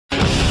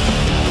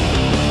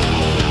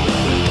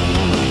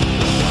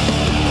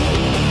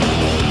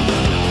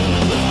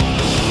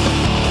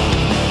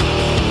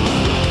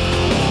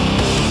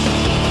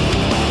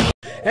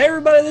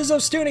everybody, this is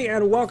Ostuni,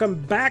 and welcome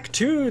back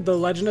to The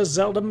Legend of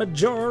Zelda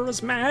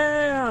Majora's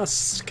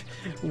Mask.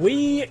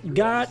 We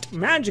got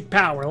magic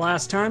power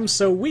last time,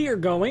 so we are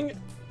going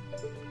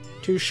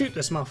to shoot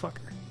this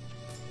motherfucker.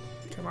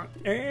 Come on,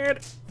 and...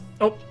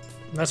 oh,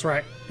 that's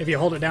right. If you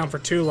hold it down for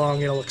too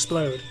long, it'll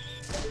explode.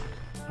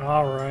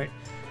 Alright.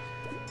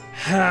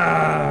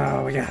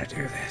 We gotta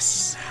do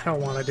this. I don't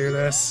want to do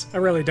this. I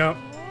really don't.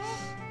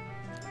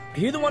 Are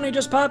you the one who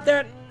just popped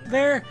that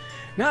there?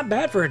 Not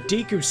bad for a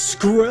Deku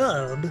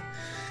scrub.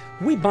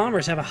 We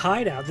bombers have a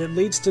hideout that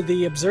leads to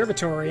the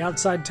observatory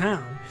outside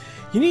town.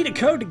 You need a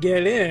code to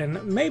get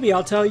in. Maybe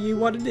I'll tell you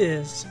what it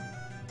is.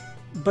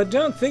 But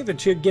don't think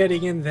that you're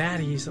getting in that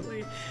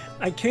easily.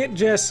 I can't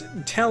just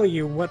tell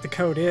you what the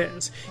code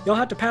is. You'll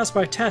have to pass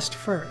my test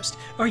first.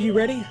 Are you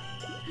ready?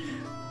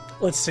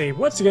 Let's see,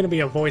 what's going to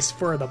be a voice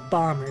for the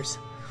bombers?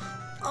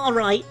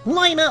 Alright,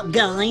 line up,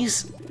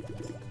 guys.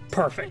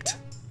 Perfect.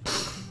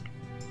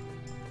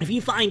 If you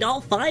find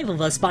all 5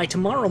 of us by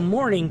tomorrow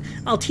morning,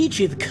 I'll teach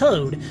you the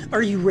code.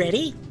 Are you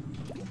ready?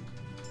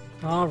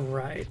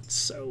 Alright,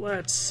 so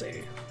let's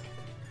see.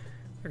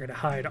 We're going to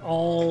hide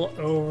all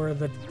over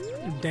the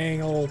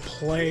dang old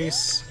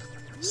place.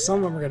 Some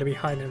of them are going to be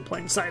hiding in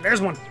plain sight. There's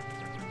one!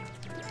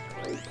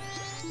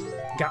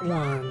 Got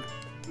one.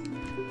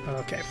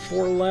 Okay,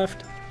 4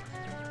 left.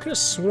 Could have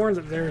sworn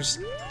that there's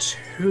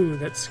 2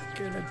 that's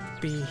going to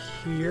be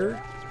here.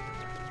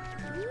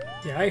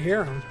 Yeah, I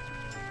hear them.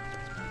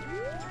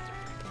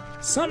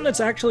 Something that's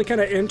actually kind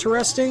of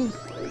interesting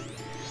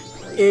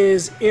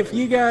is if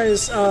you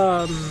guys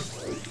are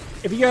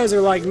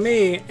like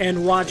me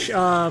and watch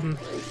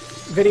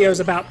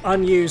videos about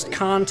unused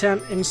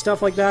content and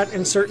stuff like that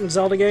in certain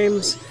Zelda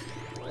games.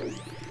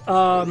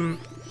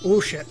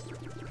 Oh shit!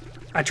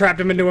 I trapped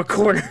him into a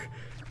corner.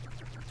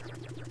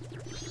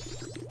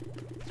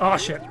 Oh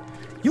shit!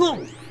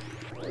 You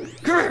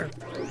come here!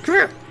 Come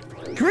here!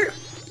 Come here!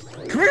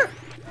 Come here!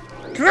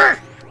 Come here!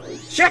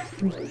 Shit!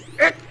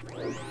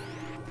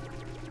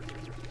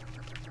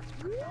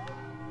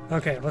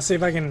 Okay, let's see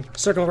if I can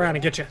circle around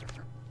and get you.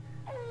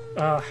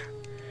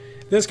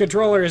 This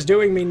controller is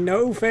doing me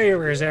no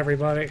favors,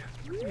 everybody.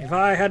 If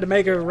I had to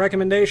make a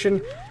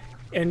recommendation,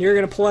 and you're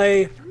gonna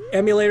play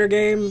emulator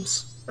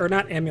games, or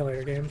not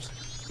emulator games.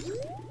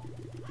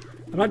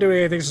 I'm not doing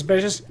anything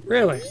suspicious,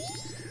 really.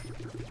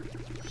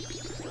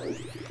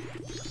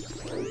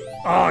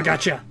 Oh,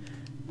 gotcha.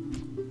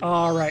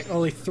 Alright,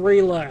 only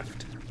 3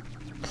 left.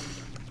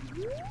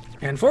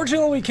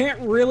 Unfortunately, we can't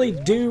really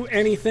do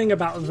anything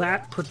about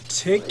that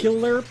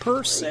particular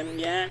person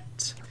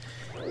yet.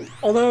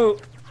 Although,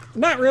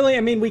 not really.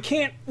 I mean, we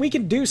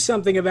can do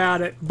something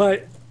about it,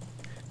 but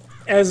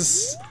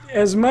as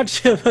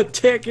much of a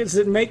tick as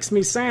it makes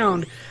me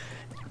sound,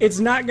 it's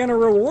not going to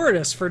reward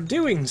us for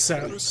doing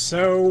so.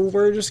 So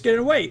we're just going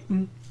to wait.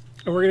 And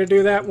we're going to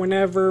do that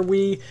whenever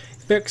we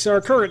fix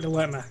our current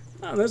dilemma.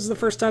 Oh, this is the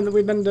first time that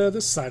we've been to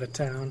this side of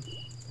town.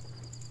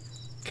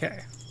 Okay.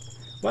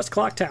 West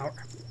Clock Tower.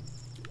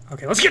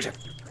 Okay, let's get you!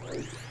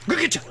 Go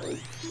get you!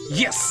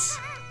 Yes!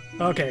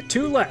 Okay,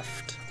 2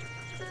 left.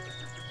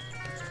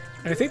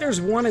 And I think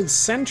there's 1 in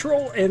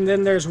Central, and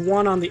then there's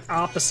 1 on the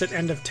opposite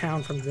end of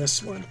town from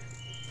this one.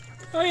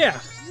 Oh yeah!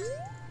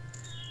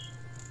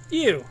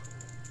 You!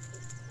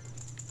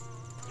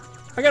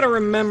 I gotta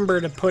remember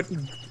to put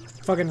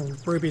fucking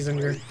rupees in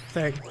your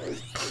thing.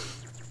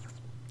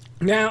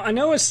 Now, I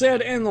know I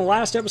said in the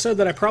last episode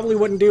that I probably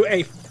wouldn't do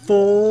a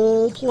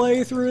full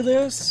playthrough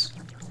this.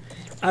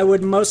 I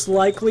would most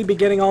likely be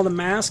getting all the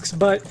masks,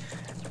 but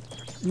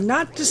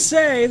not to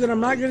say that I'm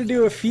not going to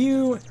do a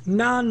few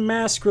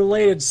non-mask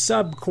related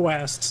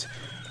sub-quests.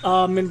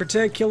 In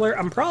particular,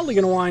 I'm probably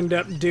going to wind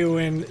up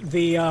doing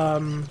the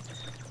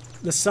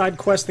side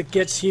quest that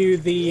gets you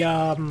the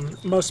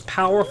most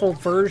powerful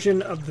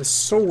version of the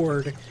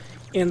sword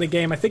in the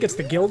game. I think it's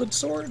the Gilded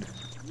Sword.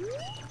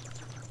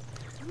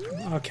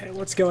 Okay,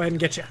 let's go ahead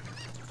and get you.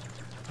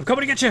 I'm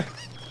coming to get you!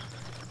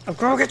 I'm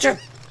coming to get you!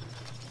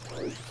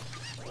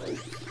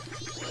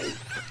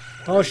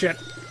 Oh shit.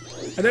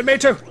 I didn't mean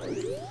to!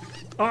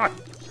 Ah!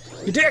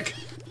 Oh, you dick!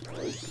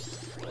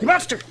 You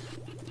monster!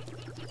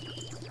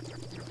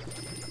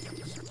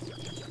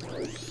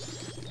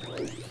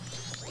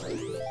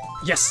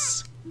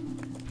 Yes!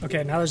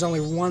 Okay, now there's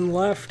only 1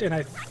 left, and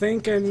I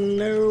think I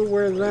know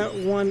where that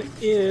one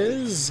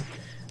is.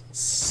 Let's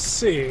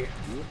see.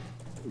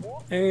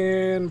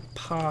 And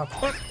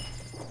pop up.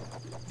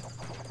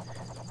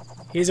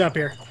 He's up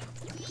here.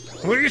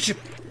 I'm gonna get you!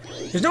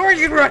 There's nowhere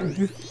you can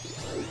run!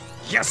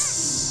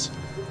 Yes!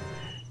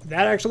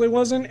 That actually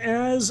wasn't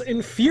as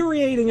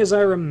infuriating as I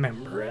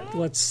remember it.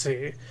 Let's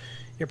see.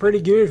 You're pretty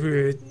good for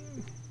it.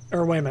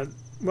 Or wait a minute.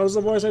 What was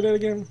the voice I did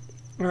again?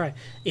 Alright.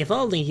 If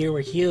only you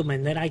were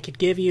human, then I could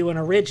give you an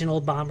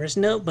original Bomber's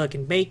Notebook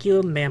and make you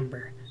a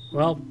member.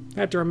 Well, I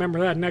have to remember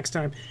that next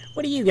time.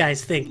 What do you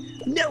guys think?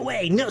 No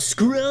way, no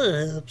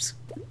scrubs!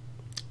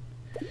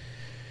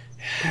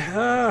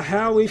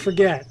 How we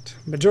forget.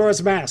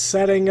 Majora's Mask,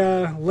 setting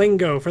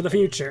lingo for the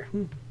future.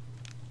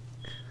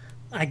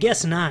 I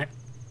guess not.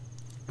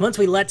 Once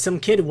we let some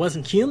kid who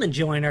wasn't human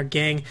join our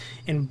gang,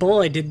 and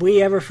boy, did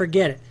we ever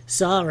forget it.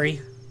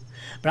 Sorry.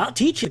 But I'll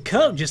teach you the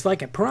code just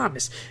like I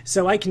promised,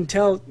 so I can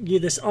tell you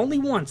this only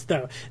once,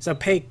 though. So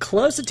pay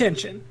close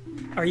attention.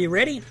 Are you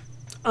ready?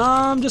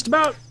 Just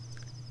about.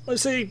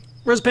 Let's see.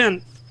 Where's the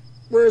pen?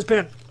 Where's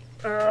the pen?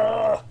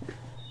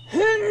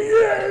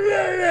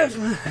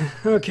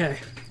 Okay.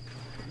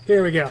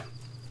 Here we go.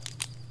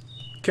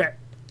 Okay.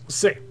 Let's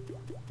see.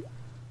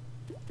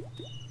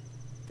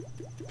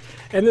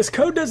 And this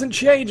code doesn't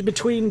change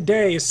between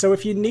days, so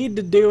if you need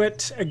to do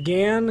it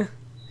again,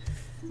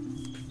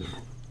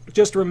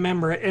 just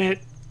remember it.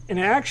 And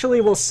it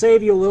actually will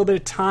save you a little bit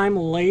of time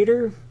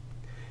later,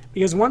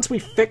 because once we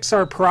fix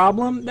our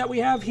problem that we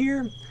have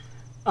here,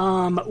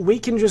 we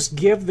can just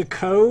give the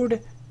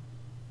code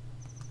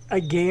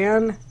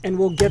again, and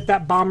we'll get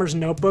that bomber's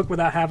notebook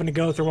without having to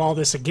go through all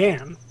this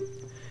again.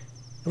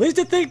 At least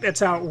I think that's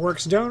how it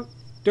works. Don't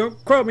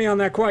quote me on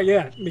that quite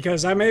yet,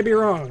 because I may be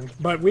wrong,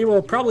 but we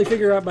will probably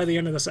figure out by the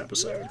end of this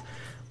episode.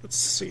 Let's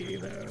see,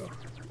 though.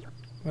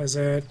 Was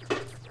it...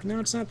 No,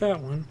 it's not that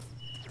one.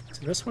 Is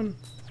it this one?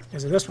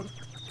 Is it this one?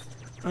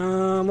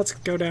 Let's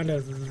go down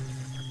to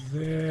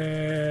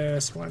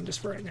this one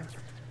just for right now.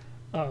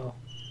 Uh-oh.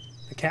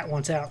 The cat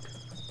wants out.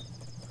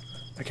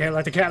 I can't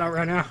let the cat out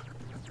right now.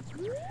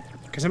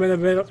 Because I'm in the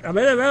middle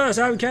of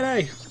something, can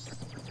I?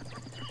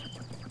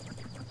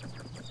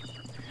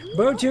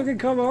 Boots, you can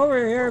come over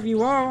here if you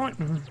want.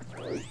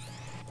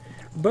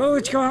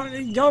 Boots,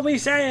 don't be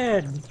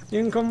sad.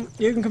 You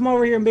can come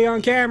over here and be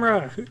on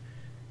camera.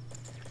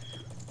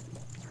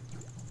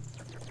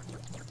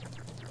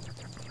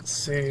 Let's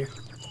see.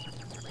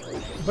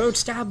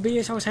 Boots, stop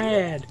being so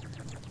sad.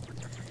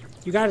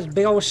 You got a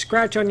big old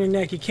scratch on your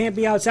neck. You can't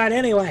be outside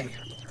anyway.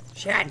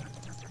 Shit.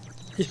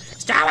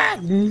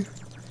 Stop it!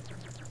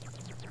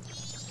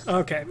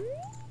 Okay.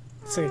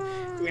 Let's see.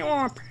 You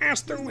want to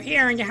pass through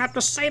here and you have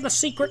to say the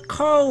secret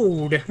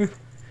code.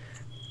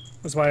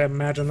 That's why I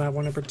imagine that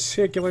one in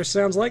particular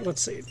sounds like.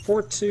 Let's see.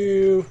 4,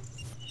 2,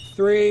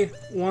 3,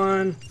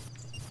 1,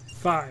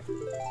 5.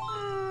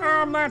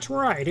 That's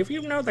right. If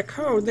you know the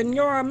code, then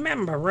you're a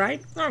member,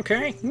 right?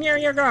 Okay, here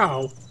you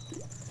go.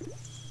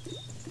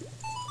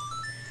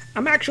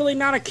 I'm actually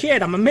not a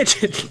kid. I'm a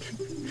midget.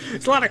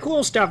 It's a lot of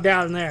cool stuff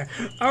down there.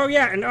 Oh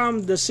yeah,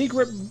 and the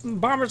secret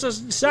Bomber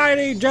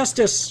Society,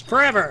 justice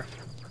forever.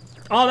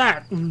 All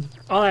that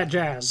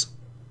jazz.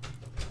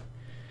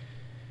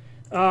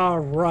 All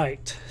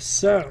right,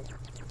 so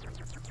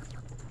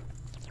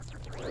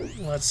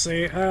let's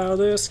see how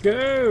this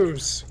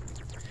goes.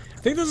 I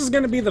think this is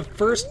going to be the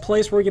first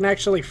place where we can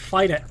actually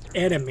fight an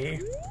enemy.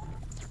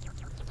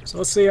 So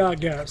let's see how it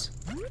goes.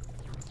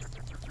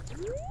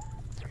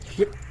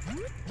 Yep.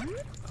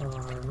 All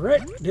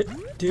right.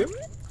 Dude.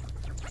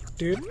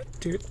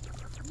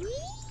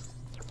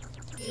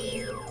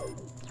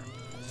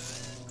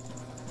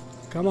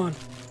 Come on.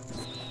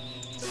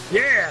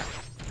 Yeah!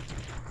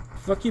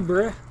 Fuck you,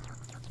 bruh.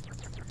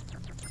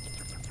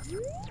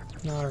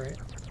 Alright.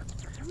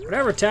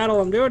 Whatever, Tattle,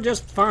 I'm doing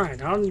just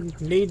fine. I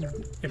don't need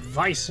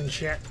advice and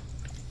shit.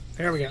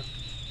 There we go.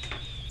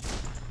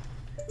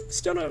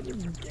 Still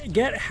don't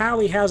get how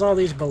he has all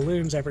these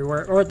balloons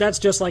everywhere. Or that's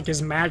just like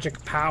his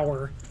magic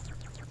power.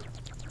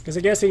 Because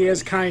I guess he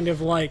is kind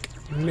of like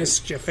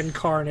mischief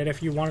incarnate,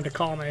 if you wanted to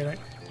call him anything.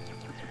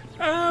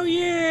 Oh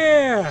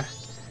yeah!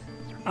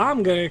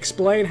 I'm gonna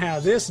explain how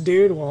this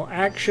dude will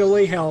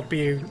actually help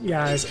you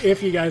guys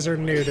if you guys are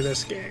new to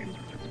this game.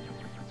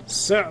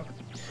 So,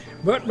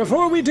 but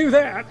before we do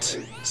that,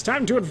 it's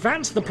time to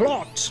advance the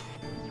plot.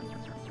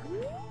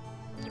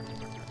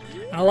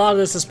 A lot of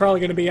this is probably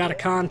going to be out of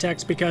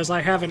context because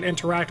I haven't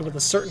interacted with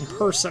a certain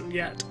person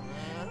yet.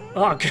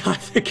 Oh god,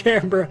 the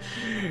camera,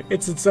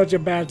 it's in such a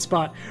bad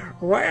spot.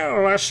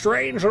 Well, a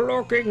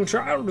strange-looking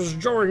child has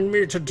joined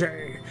me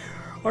today.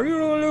 Are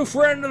you a new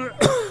friend of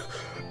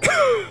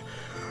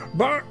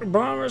the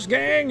Bomber's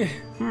gang?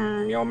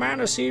 Your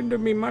manners seem to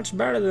be much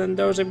better than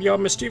those of your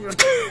mischievous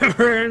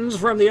friends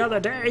from the other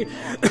day.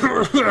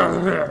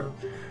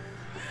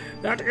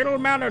 That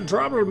ill-mannered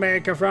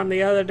troublemaker from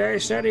the other day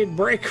said he'd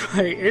break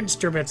my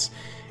instruments.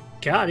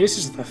 God, he's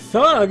just the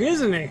thug,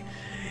 isn't he?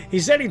 He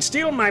said he'd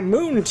steal my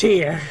moon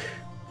tear.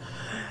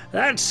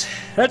 That's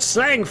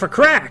slang for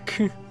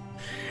crack.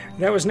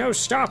 There was no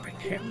stopping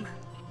him.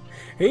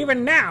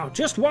 Even now,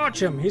 just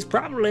watch him. He's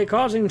probably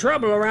causing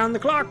trouble around the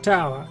clock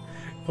tower.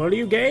 Will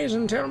you gaze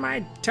until my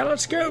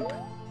telescope?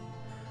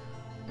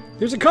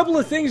 There's a couple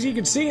of things you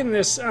can see in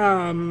this,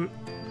 in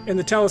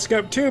the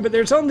telescope too, but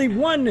there's only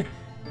one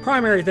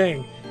primary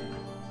thing.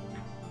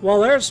 Well,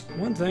 there's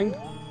one thing.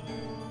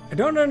 I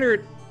don't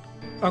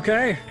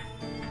okay.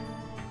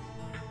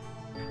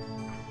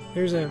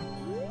 There's a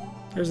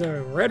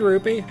red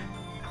rupee.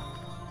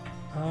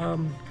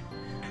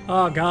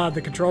 Oh god,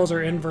 the controls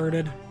are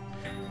inverted.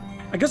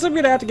 I guess I'm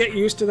gonna have to get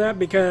used to that,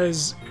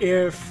 because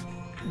if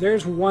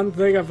there's one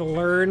thing I've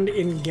learned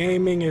in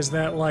gaming is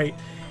that, like,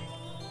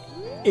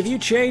 if you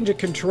change a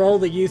control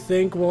that you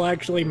think will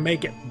actually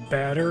make it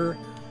better,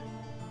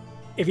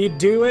 if you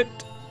do it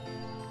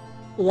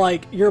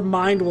like, your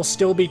mind will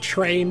still be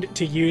trained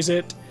to use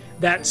it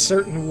that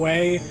certain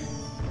way,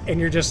 and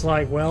you're just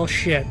like, well,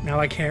 shit, now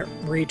I can't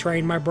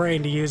retrain my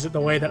brain to use it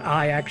the way that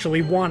I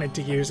actually wanted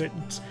to use it.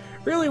 It's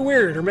really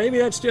weird, or maybe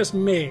that's just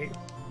me.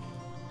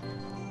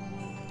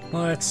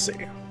 Let's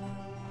see.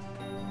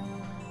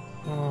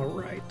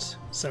 Alright,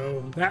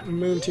 so that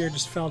moon tier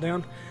just fell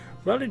down.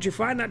 Well, did you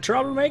find that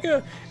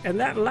troublemaker? And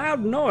that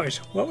loud noise,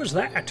 what was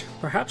that?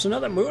 Perhaps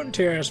another moon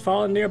tier has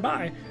fallen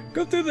nearby.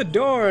 Go through the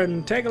door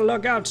and take a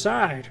look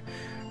outside.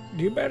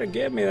 You better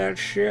give me that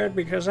shit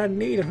because I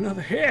need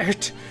another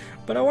hit.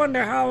 But I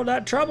wonder how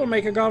that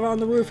troublemaker got on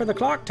the roof of the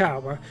clock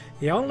tower.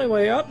 The only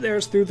way up there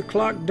is through the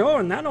clock door,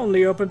 and that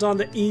only opens on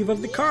the eve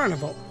of the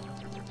carnival.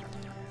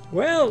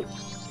 Well,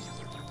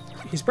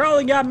 he's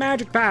probably got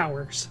magic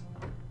powers.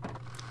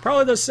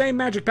 Probably the same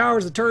magic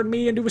powers that turned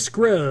me into a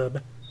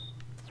scrub.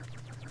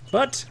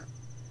 But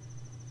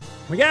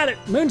we got it.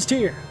 Moon's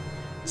tier.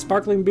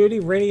 Sparkling beauty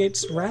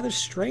radiates rather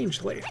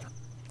strangely.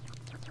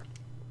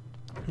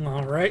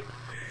 Alright.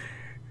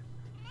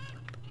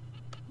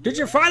 Did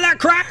you find that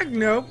crack?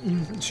 Nope.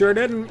 Sure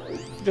didn't.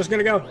 Just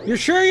gonna go. You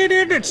sure you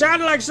did? It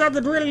sounded like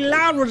something really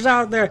loud was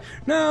out there.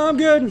 No, I'm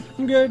good.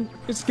 I'm good.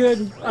 It's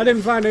good. I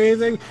didn't find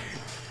anything.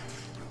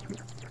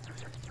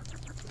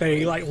 Then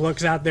he like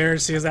looks out there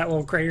and sees that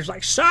little crater. He's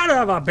like, son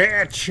of a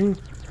bitch.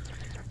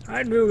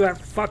 I knew that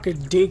fucking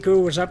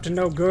Deku was up to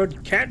no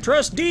good. Can't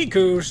trust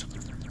Dekus.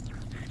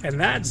 And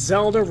that's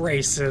Zelda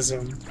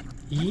racism.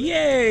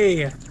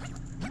 Yay!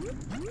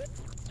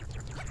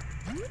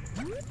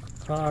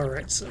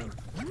 Alright, so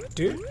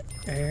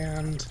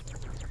and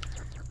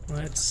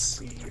let's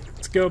see.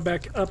 Let's go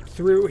back up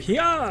through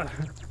here.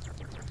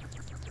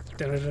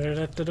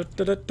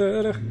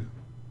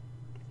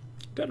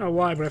 Don't know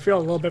why, but I feel a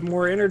little bit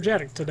more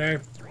energetic today.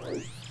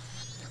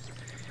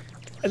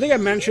 I think I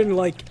mentioned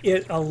like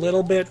it a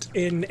little bit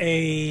in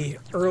a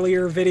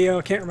earlier video.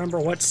 I can't remember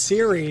what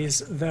series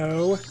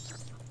though.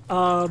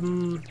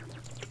 Ooh.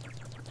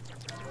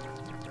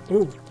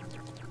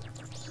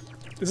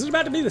 This is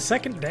about to be the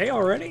second day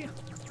already?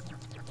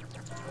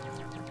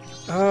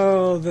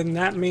 Oh, then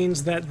that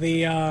means that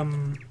the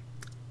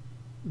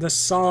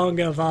song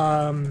of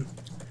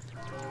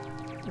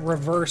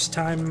reverse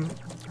time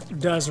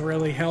does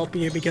really help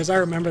you, because I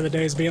remember the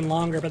days being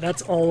longer, but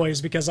that's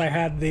always because I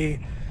had the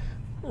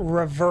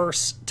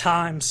reverse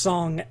time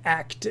song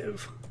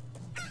active.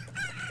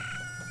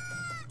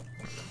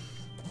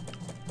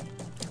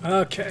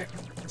 Okay,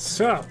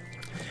 so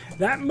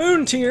that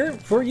moon tier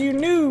for you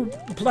new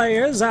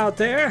players out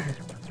there,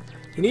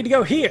 you need to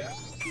go here.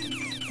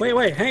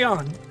 Wait, hang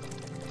on.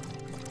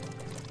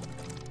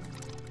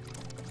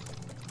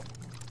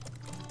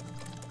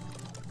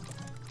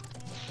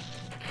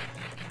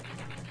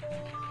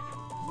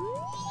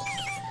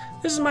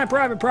 This is my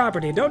private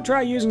property. Don't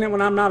try using it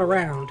when I'm not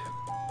around.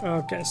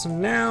 Okay, so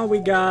now we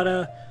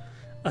gotta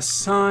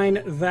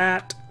assign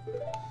that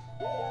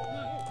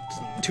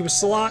to a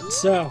slot.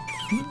 So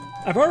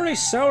I've already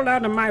sold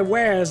out of my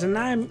wares, and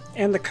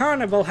the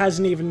carnival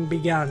hasn't even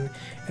begun.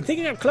 I'm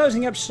thinking of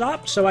closing up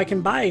shop so I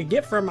can buy a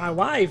gift for my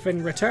wife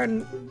and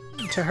return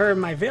to her in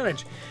my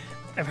village.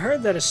 I've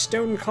heard that a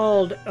stone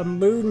called a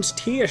moon's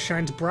tear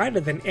shines brighter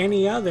than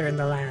any other in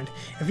the land.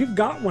 If you've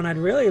got one, I'd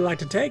really like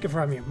to take it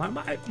from you.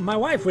 My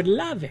wife would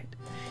love it.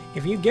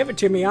 If you give it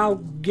to me, I'll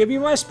give you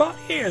my spot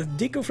here,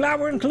 Deku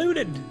flower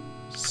included.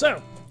 So,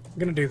 I'm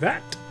gonna do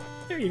that.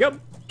 There you go.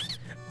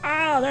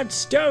 Ah, that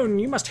stone,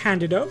 you must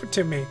hand it over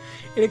to me.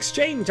 In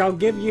exchange, I'll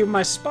give you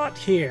my spot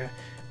here.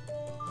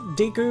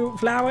 Deku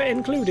flower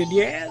included,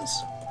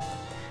 yes?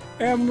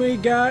 And we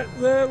got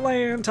the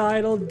land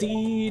title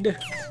deed.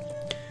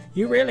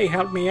 You really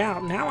helped me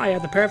out. Now I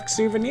have the perfect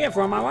souvenir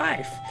for my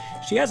wife.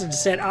 She hasn't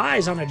set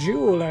eyes on a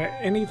jewel or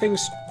anything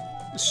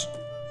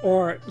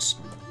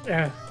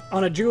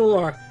on a jewel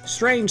or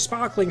strange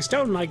sparkling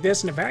stone like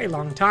this in a very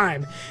long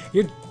time.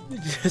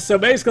 So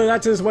basically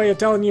that's his way of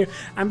telling you,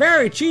 I'm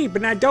very cheap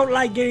and I don't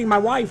like getting my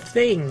wife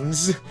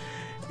things.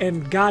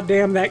 And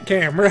goddamn that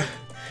camera.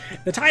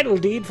 The title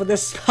deed for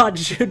this spot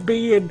should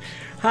be in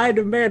high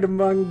demand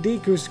among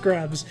Deku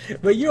scrubs,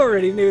 but you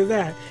already knew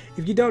that.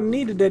 If you don't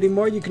need it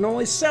anymore, you can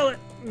only sell it.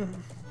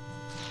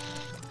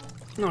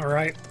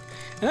 Alright.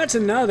 And that's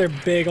another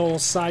big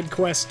old side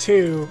quest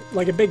too,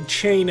 like a big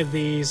chain of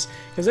these,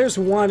 because there's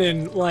one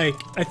in, like,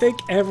 I think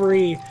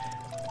every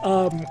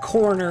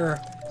corner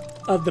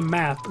of the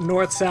map,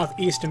 north, south,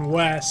 east, and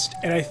west,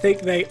 and I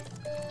think they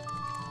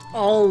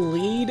all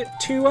lead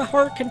to a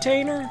heart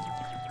container,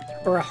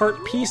 or a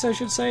heart piece, I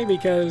should say,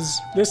 because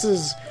this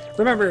is,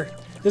 remember,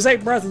 this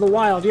ain't Breath of the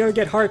Wild. You don't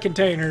get heart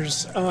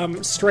containers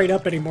straight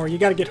up anymore. You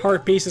gotta get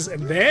heart pieces,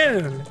 and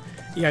then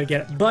you gotta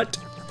get it. But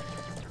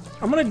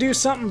I'm gonna do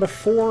something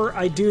before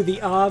I do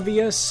the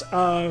obvious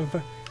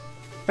of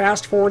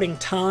fast-forwarding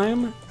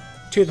time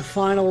to the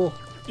final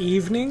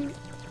evening.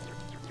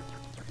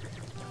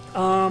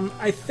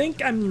 I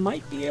think I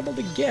might be able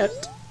to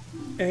get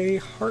a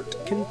heart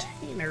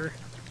container.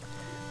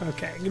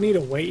 Okay, you need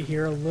to wait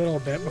here a little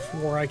bit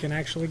before I can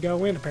actually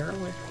go in,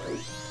 apparently.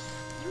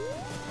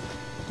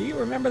 Do you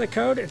remember the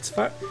code? It's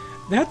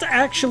That's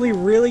actually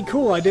really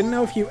cool. I didn't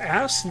know if you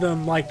asked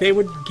them, like, they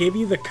would give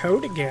you the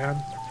code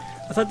again.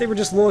 I thought they were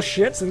just little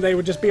shits and they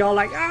would just be all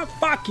like, ah,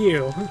 fuck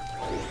you.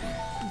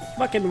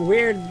 Fucking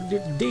weird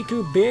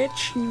Deku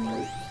bitch.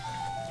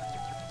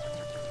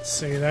 Let's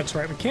see, that's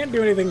right. We can't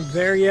do anything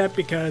there yet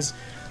because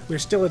we're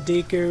still a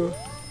Deku.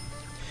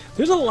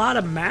 There's a lot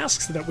of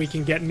masks that we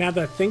can get now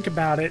that I think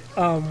about it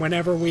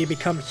whenever we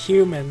become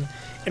human.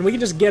 And we can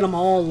just get them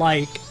all,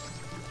 like,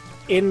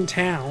 in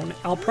town.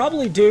 I'll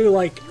probably do,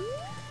 like,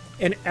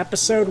 an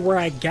episode where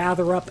I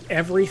gather up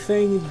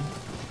everything,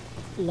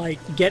 like,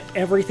 get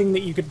everything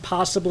that you could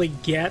possibly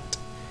get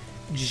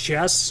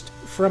just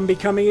from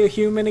becoming a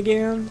human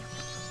again.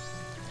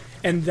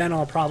 And then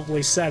I'll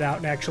probably set out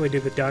and actually do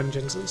the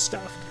dungeons and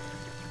stuff.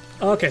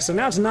 Okay, so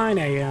now it's 9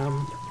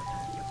 a.m.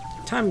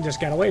 Time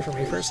just got away from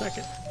me for a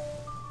second.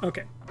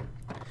 Okay.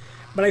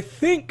 But I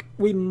think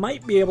we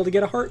might be able to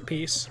get a heart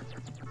piece.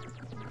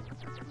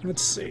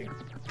 Let's see.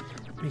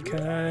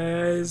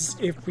 Because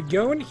if we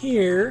go in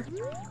here...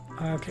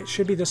 Okay, it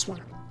should be this one.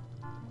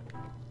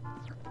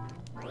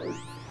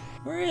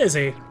 Where is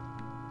he?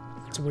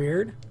 It's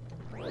weird.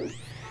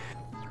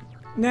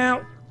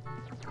 Now,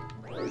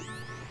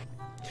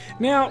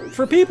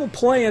 for people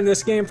playing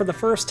this game for the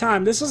first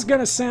time, this is going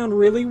to sound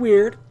really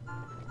weird,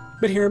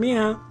 but hear me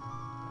out.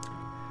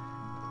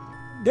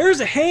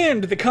 There's a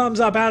hand that comes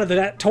up out of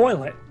that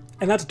toilet,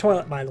 and that's a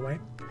toilet, by the way,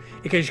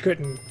 in case you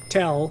couldn't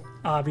tell,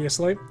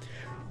 obviously.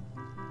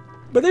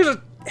 But there's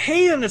a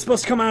hand that's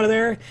supposed to come out of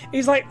there.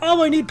 He's like,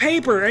 oh, I need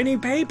paper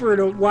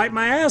to wipe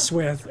my ass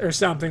with, or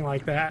something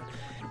like that.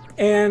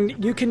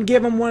 And you can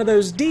give him one of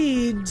those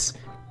deeds,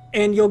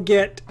 and you'll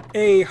get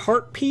a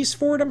heart piece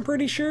for it, I'm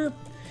pretty sure.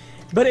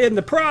 But in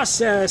the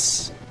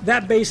process,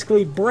 that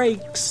basically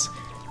breaks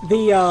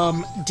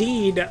the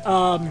deed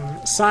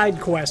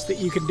side quest that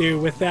you can do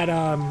with that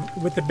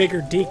with the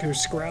bigger Deku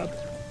scrub.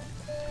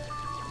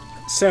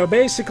 So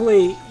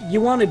basically, you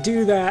want to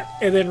do that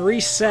and then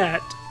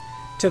reset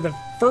to the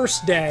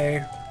first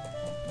day,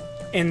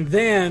 and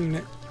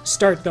then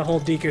start the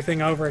whole Deku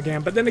thing over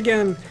again. But then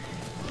again,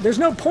 there's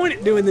no point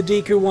in doing the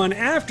Deku one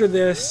after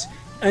this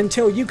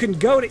until you can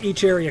go to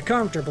each area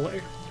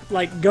comfortably.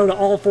 Like, go to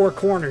all 4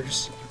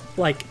 corners.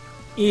 Like,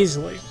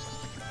 easily.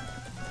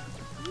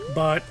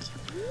 But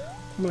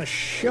I'm gonna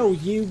show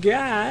you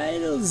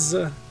guys,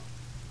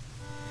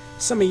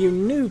 some of you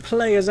new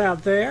players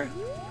out there,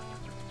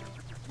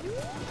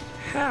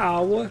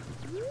 how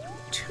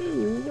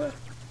to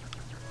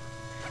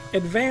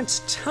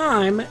advance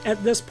time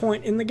at this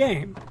point in the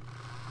game.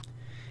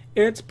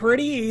 It's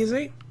pretty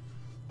easy.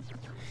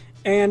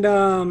 And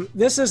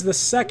this is the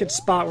second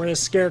spot where the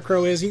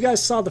Scarecrow is. You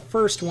guys saw the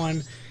first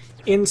one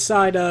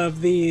inside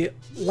of the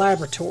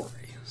laboratory.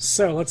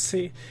 So let's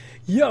see.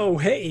 Yo,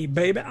 hey,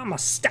 baby, I'm a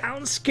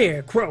styling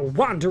Scarecrow,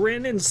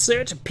 wandering in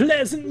search of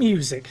pleasant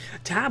music.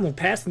 Time will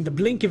pass in the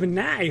blink of an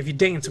eye if you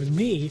dance with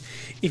me.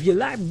 If you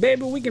like,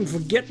 baby, we can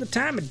forget the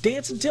time and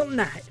dance until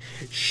night.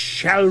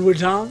 Shall we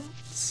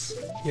dance?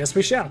 Yes,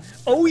 we shall.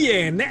 Oh,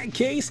 yeah, in that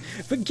case,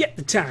 forget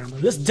the time.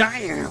 Let's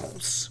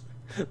dance.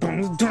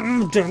 Dun,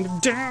 dun, dun,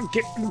 dun,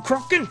 getting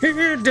crunk in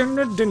here. Dun,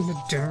 dun, dun, dun,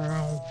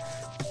 dun.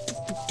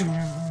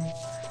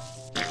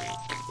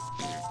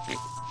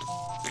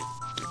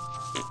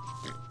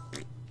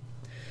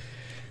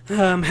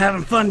 I'm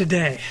having fun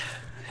today.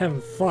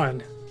 Having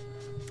fun.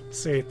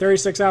 Let's see,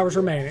 36 hours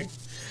remaining.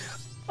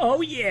 Oh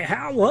yeah,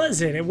 how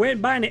was it? It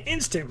went by in an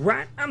instant,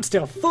 right? I'm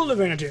still full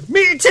of energy.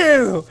 Me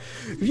too!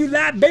 If you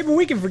like, baby,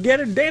 we can forget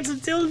it and dance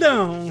until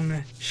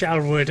dawn.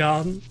 Shall we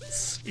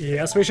dance?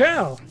 Yes, we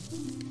shall.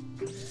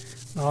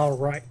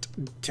 Alright.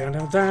 Blah,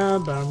 blah,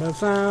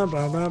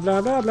 blah,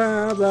 blah,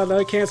 blah, blah,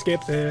 blah. Can't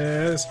skip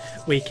this.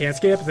 We can't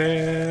skip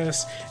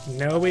this.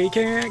 No, we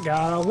can't.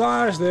 Gotta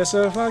watch this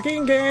a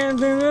fucking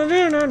game.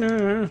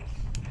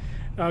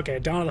 Okay,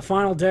 dawn of the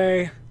final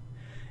day.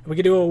 We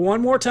can do it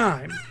one more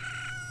time.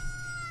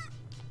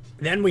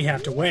 Then we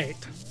have to wait.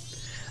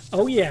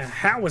 Oh yeah,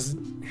 how was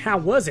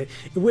it?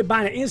 It went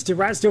by in an instant,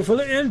 right? Still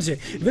full of energy.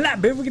 If you like,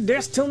 baby, we can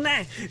dance till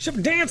night. Shall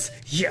we dance?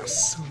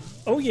 Yes.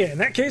 Oh yeah, in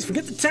that case,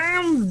 forget the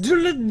time. Do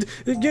it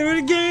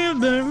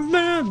again.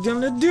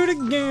 Do it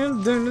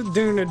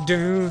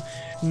again.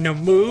 No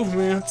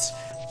movements.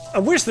 I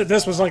wish that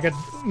this was like a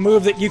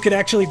move that you could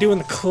actually do in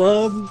the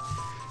club,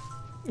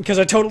 because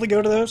I totally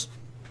go to those.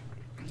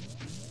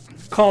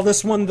 Call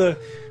this one the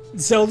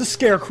Zelda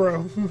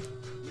Scarecrow.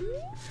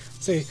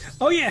 See,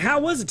 oh yeah, how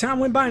was it? Time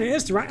went by in an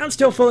instant, right? I'm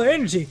still full of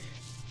energy.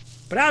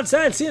 But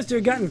outside seems to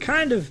have gotten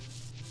kind of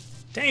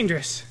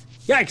dangerous.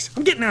 Yikes,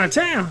 I'm getting out of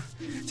town.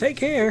 Take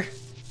care.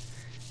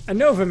 I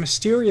know of a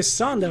mysterious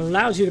song that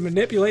allows you to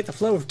manipulate the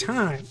flow of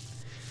time.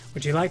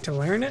 Would you like to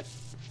learn it?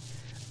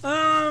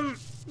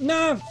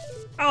 No.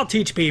 I'll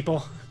teach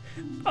people.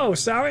 Oh,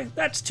 sorry,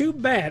 that's too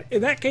bad.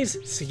 In that case,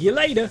 see you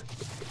later.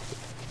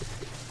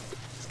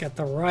 He's got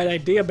the right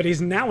idea, but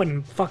he's now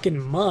in fucking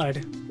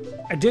mud.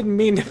 I didn't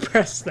mean to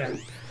press that.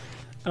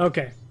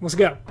 Okay, let's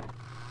go.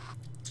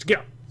 Let's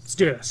go. Let's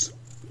do this.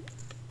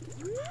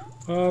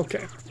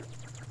 Okay.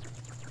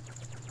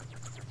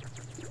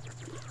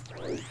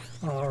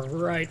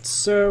 Alright,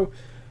 so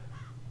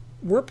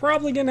we're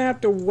probably going to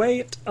have to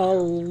wait a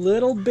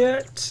little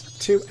bit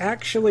to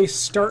actually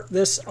start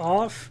this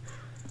off.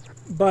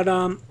 But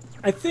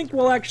I think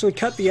we'll actually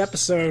cut the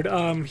episode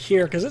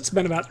here because it's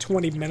been about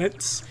 20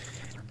 minutes.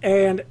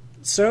 And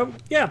so,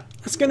 yeah,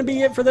 that's going to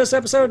be it for this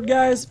episode,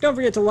 guys. Don't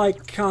forget to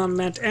like,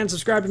 comment, and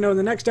subscribe to know when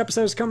the next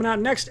episode is coming out.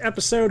 Next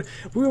episode,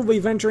 we will be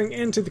venturing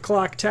into the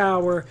clock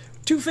tower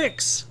to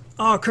fix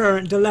our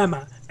current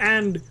dilemma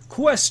and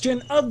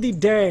question of the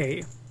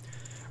day.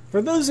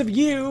 For those of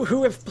you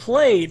who have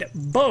played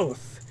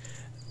both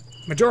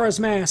Majora's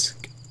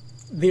Mask,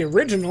 the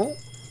original,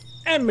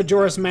 and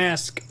Majora's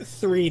Mask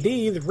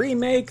 3D, the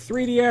remake,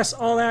 3DS,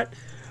 all that,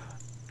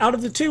 out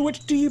of the two,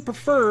 which do you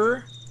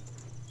prefer,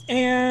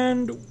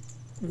 and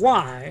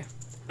why?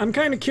 I'm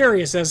kind of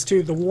curious as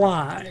to the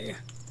why.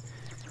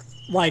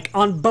 Like,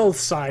 on both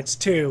sides,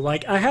 too.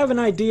 Like, I have an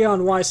idea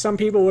on why some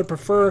people would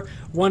prefer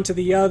one to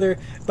the other,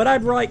 but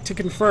I'd like to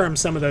confirm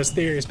some of those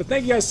theories. But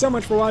thank you guys so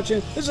much for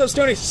watching. This is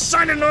Ostuni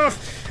signing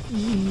off.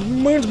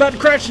 Moon's about to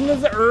crash into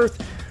the earth.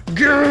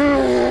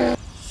 Grrr!